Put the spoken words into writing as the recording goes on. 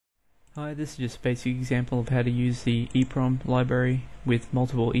Hi, this is just a basic example of how to use the EEPROM library with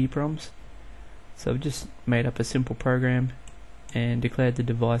multiple EEPROMs. So I've just made up a simple program and declared the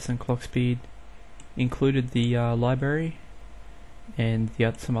device and clock speed, included the library and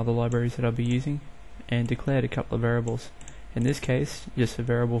some other libraries that I'll be using, and declared a couple of variables. In this case, just a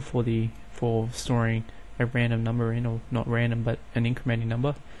variable for storing a random number in, or not random but an incrementing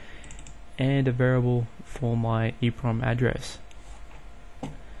number, and a variable for my EEPROM address.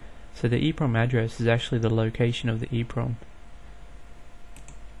 So the EEPROM address is actually the location of the EEPROM,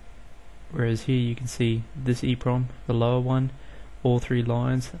 whereas here you can see this EEPROM, the lower one, all three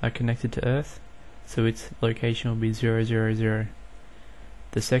lines are connected to Earth, so its location will be 000.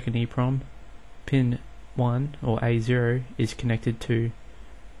 The second EEPROM, pin 1 or A0, is connected to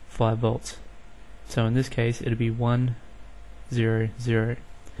 5 volts, so in this case it'll be 100.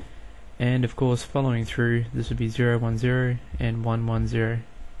 And of course, following through, this would be 010 and 110.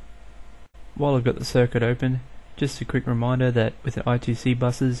 While I've got the circuit open, just a quick reminder that with the I2C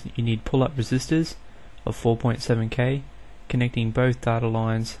buses you need pull-up resistors of 4.7K connecting both data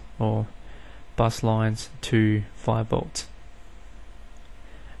lines or bus lines to 5 volts.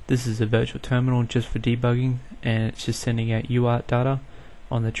 This is a virtual terminal just for debugging, and it's just sending out UART data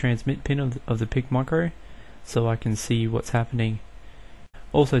on the transmit pin of the PIC micro so I can see what's happening.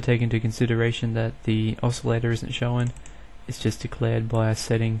 Also take into consideration that the oscillator isn't shown, it's just declared by a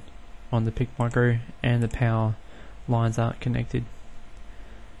setting on the PIC micro, and the power lines aren't connected.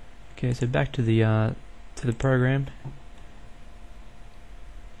 Okay, so back to the program.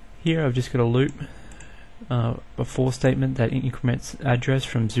 Here I've just got a loop, a for statement that increments address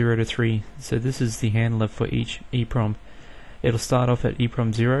from 0 to 3. So this is the handler for each EEPROM. It'll start off at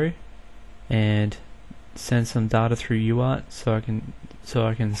EEPROM 0 and send some data through UART so I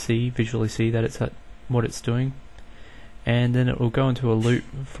can visually see that it's at what it's doing. And then it will go into a loop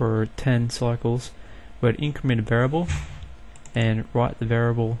for 10 cycles where it increment a variable and write the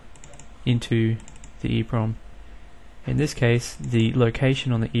variable into the EEPROM. In this case, the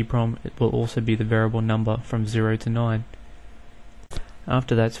location on the EEPROM will also be the variable number from 0 to 9.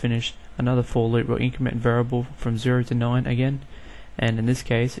 After that's finished, another for loop will increment variable from 0 to 9 again, and in this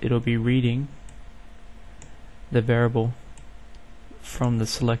case it'll be reading the variable from the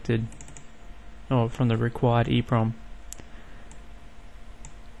selected, or from the required EEPROM.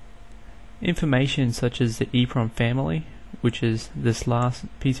 Information such as the EEPROM family, which is this last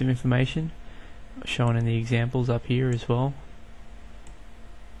piece of information shown in the examples up here as well,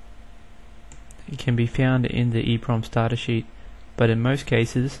 it can be found in the EEPROMS datasheet, but in most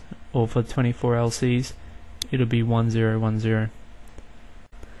cases, or for 24LCs, it'll be 1010.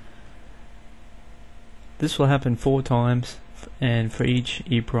 This will happen 4 times, and for each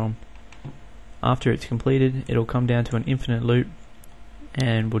EEPROM. After it's completed, it'll come down to an infinite loop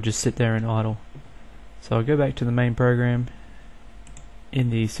and we'll just sit there and idle. So I'll go back to the main program in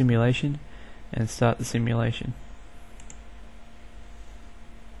the simulation and start the simulation.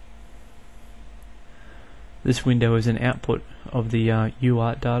 This window is an output of the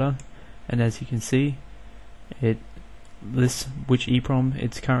UART data, and as you can see, it lists which EEPROM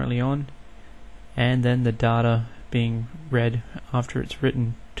it's currently on, and then the data being read after it's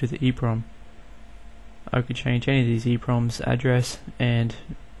written to the EEPROM. I could change any of these EEPROMs address and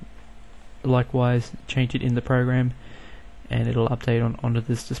likewise change it in the program, and it'll update onto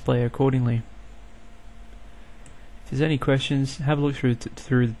this display accordingly. If there's any questions, have a look through the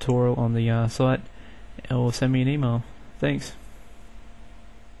tutorial on the site, or send me an email. Thanks.